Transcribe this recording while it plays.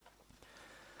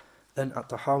Then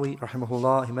At-Tahawi,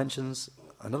 rahimahullah, he mentions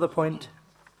another point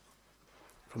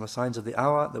from the signs of the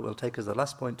hour that will take us the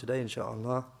last point today,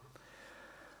 inshaAllah.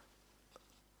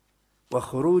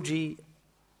 وَخُرُوجِ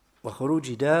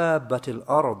دَابَّةِ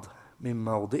الْأَرْضِ مِنْ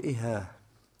مَوْضِئِهَا,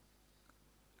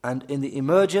 and in the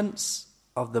emergence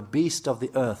of the beast of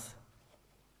the earth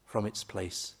from its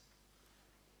place.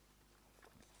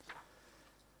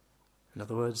 In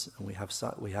other words, we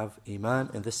have Iman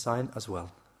in this sign as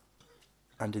well.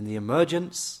 And in the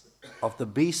emergence of the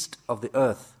beast of the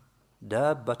earth,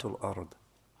 Daabbatul Ard,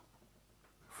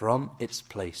 from its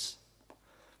place.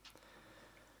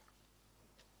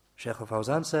 Shaykh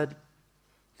al-Fawzan said,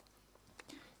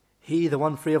 He, the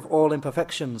one free of all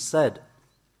imperfections, said,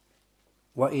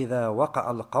 وَإِذَا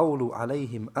وَقَعَ الْقَوْلُ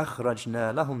عَلَيْهِمْ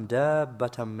أَخْرَجْنَا لَهُمْ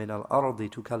دَابَّةً مِّنَ الْأَرْضِ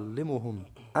تُكَلِّمُهُمْ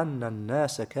أَنَّ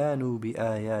النَّاسَ كَانُوا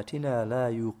بِآيَاتِنَا لَا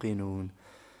يُوقِنُونَ.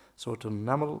 Surah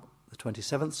Al-Naml, the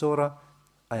 27th Surah,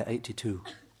 Ayah 82.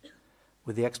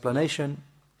 With the explanation,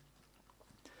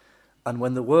 and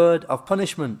when the word of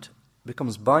punishment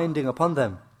becomes binding upon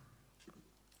them,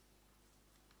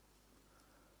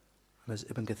 and as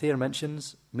Ibn Kathir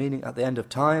mentions, meaning at the end of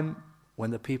time,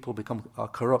 when the people are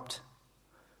corrupt.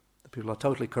 The people are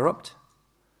totally corrupt.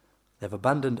 They have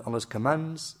abandoned Allah's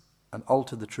commands and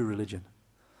altered the true religion.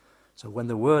 So when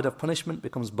the word of punishment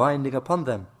becomes binding upon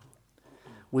them,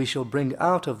 we shall bring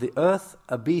out of the earth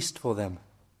a beast for them,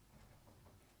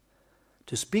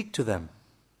 to speak to them,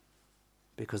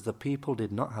 because the people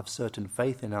did not have certain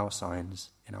faith in our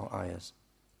signs, in our ayahs.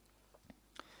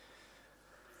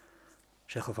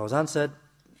 Shaykh al-Fawzan said,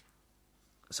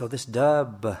 so this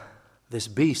dab, this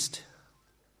beast,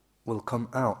 will come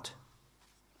out,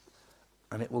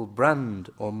 and it will brand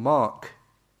or mark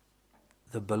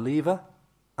the believer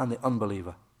and the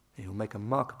unbeliever. He will make a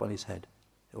mark upon his head.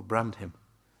 It will brand him,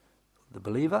 the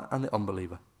believer and the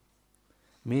unbeliever.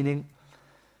 Meaning,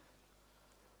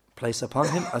 place upon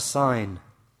him a sign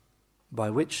by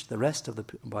which the rest of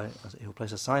he will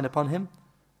place a sign upon him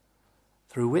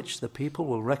through which the people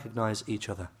will recognize each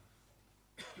other.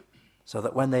 So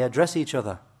that when they address each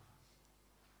other,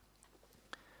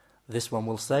 this one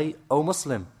will say, O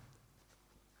Muslim,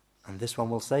 and this one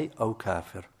will say, O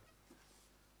Kafir.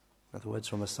 In other words,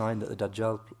 from a sign that the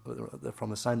Dajjal, from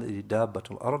the sign that the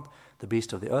Daabbatul Ard, the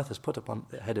beast of the earth, has put upon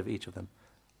the head of each of them.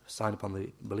 A sign upon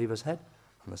the believer's head,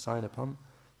 and a sign upon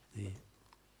the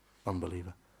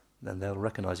unbeliever. Then they'll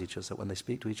recognize each other. So when they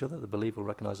speak to each other, the believer will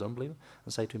recognize the unbeliever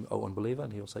and say to him, O unbeliever,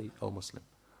 and he'll say, O Muslim.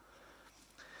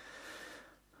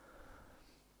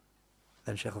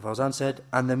 Then Shaykh al-Fawzan said,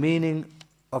 and the meaning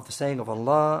of the saying of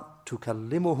Allah,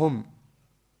 tukallimuhum,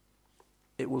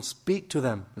 it will speak to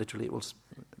them. Literally, it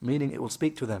will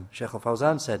speak to them. Shaykh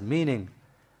al-Fawzan said, meaning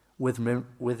with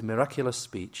miraculous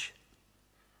speech.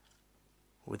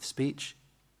 With speech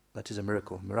that is a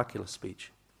miracle, miraculous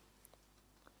speech.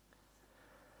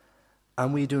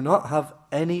 And we do not have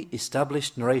any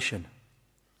established narration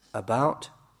about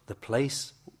the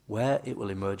place where it will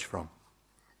emerge from.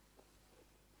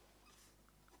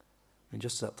 And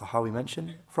just that Tahawi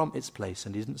mentioned, from its place,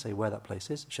 and he didn't say where that place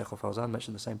is. Shaykh al-Fawzan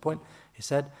mentioned the same point. He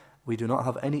said, we do not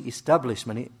have any established,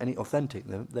 any authentic.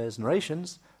 There's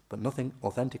narrations, but nothing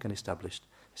authentic and established.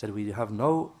 He said, we have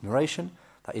no narration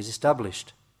that is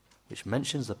established, which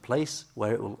mentions the place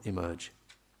where it will emerge.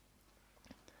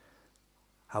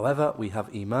 However, we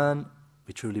have Iman,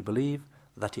 we truly believe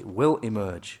that it will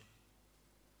emerge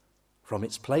from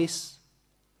its place,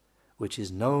 which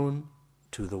is known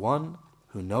to the one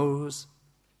who knows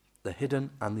the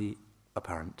hidden and the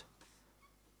apparent.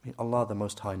 I mean, Allah the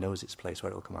Most High knows its place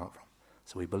where it will come out from.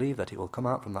 So we believe that it will come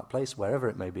out from that place, wherever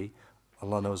it may be.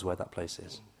 Allah knows where that place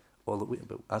is. But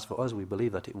as for us, we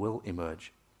believe that it will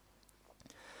emerge.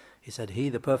 He said, He,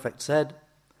 the Perfect, said,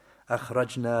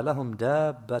 أخرجنا لهم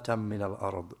دابة من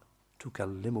الأرض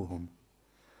تكلمهم.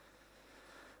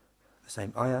 The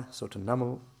same ayah, Surah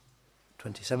Al-Naml,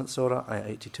 27th Surah, ayah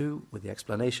 82, with the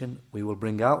explanation, we will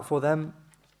bring out for them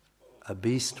a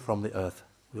beast from the earth.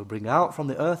 We will bring out from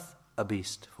the earth a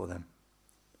beast for them,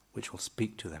 which will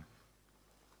speak to them.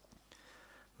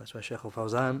 That's where Shaykh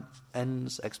al-Fawzan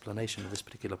ends explanation of this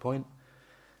particular point.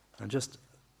 And just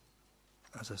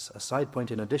as a side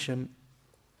point in addition,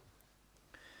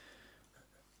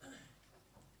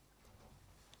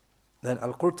 then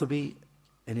Al-Qurtubi,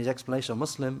 in his explanation of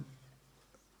Muslim,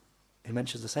 he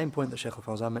mentions the same point that Shaykh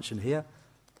al-Fawzan mentioned here,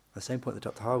 the same point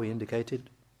that Tahawi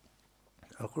indicated.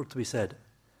 Al-Qurtubi said,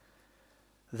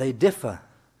 they differ,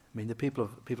 I mean the people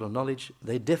of knowledge,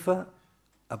 they differ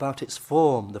about its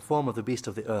form, the form of the beast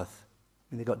of the earth.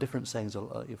 I mean they've got different sayings,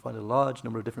 you find a large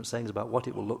number of different sayings about what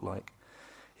it will look like.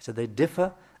 He said they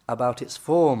differ about its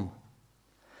form,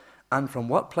 and from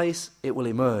what place it will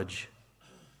emerge.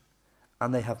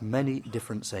 And they have many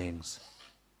different sayings.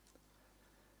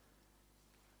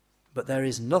 But there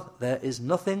is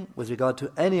nothing with regard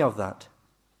to any of that.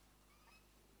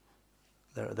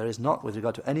 There is not, with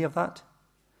regard to any of that,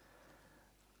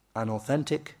 an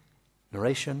authentic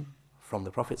narration from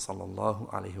the Prophet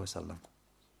sallallahu alaihi wasallam.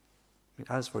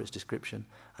 As for its description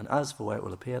and as for where it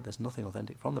will appear, there's nothing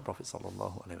authentic from the Prophet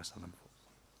sallallahu alaihi wasallam.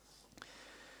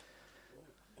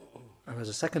 And as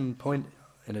a second point,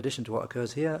 in addition to what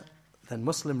occurs here, then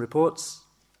Muslim reports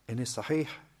in his Sahih,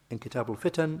 in Kitab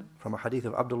al-Fitan, from a hadith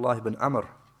of Abdullah ibn Amr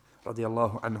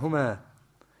radiyallahu anhuma,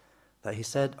 that he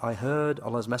said, I heard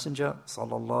Allah's Messenger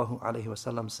sallallahu alaihi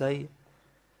wasallam say,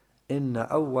 Inna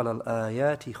awwal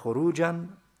al-ayati khurujan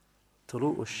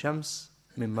tulu'u ash-shams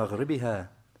min maghribiha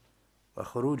wa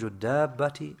khuruju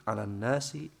ad-dabbati 'ala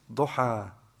an-nasi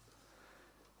duha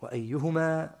wa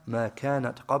ayyuhuma ma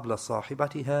kanat qabla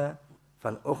sahibatiha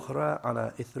fal-ukhra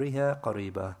 'ala ithriha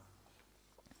qariba.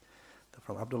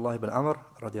 From Abdullah ibn Amr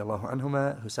radiyallahu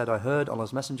anhuma, who said, I heard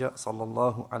Allah's Messenger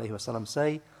sallallahu alaihi wasallam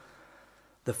say,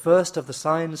 the first of the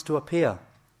signs to appear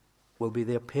will be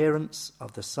the appearance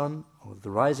of the sun, or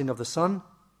the rising of the sun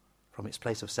from its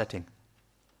place of setting,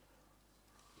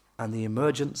 and the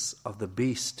emergence of the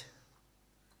beast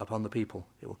upon the people.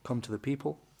 It will come to the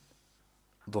people,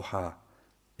 duha,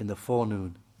 in the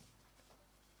forenoon,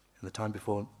 in the time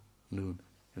before noon,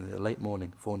 in the late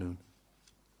morning, forenoon.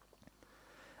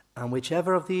 And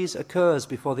whichever of these occurs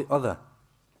before the other,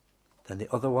 then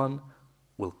the other one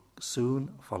will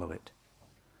soon follow it.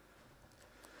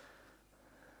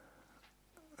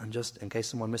 And just in case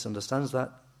someone misunderstands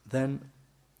that, then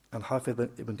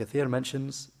Al-Hafidh ibn Kathir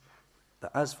mentions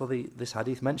that as for this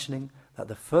hadith mentioning that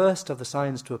the first of the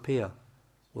signs to appear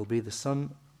will be the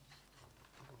sun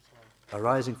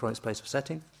arising from its place of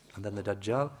setting, and then the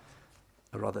Dajjal,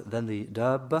 or rather then the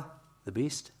Dabba, the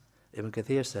beast, Ibn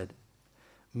Kathir said,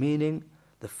 meaning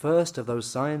the first of those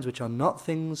signs which are not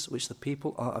things which the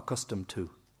people are accustomed to.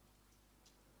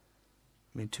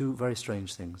 I mean, two very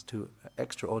strange things, two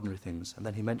extraordinary things. And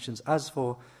then he mentions, as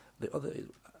for the other,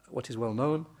 what is well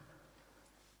known,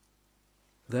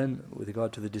 then with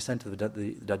regard to the descent of the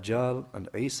Dajjal and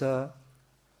Isa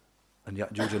and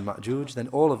Ya'juj and Ma'juj, then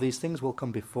all of these things will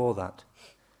come before that.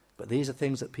 But these are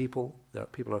things that people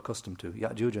are accustomed to.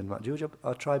 Ya'juj and Ma'juj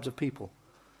are tribes of people.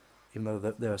 Even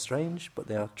though they are strange, but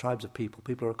they are tribes of people.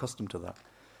 People are accustomed to that.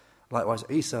 Likewise,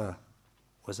 Isa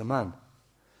was a man.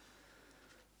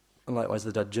 And likewise,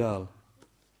 the Dajjal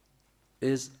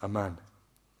is a man.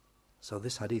 So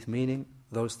this hadith meaning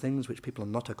those things which people are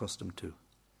not accustomed to.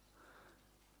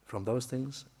 From those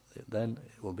things, then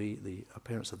it will be the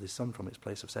appearance of the sun from its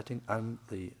place of setting and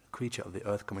the creature of the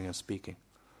earth coming and speaking.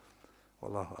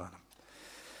 Wallahu a'lam.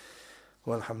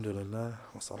 Walhamdulillah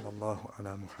wa sallallahu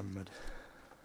ala Muhammad.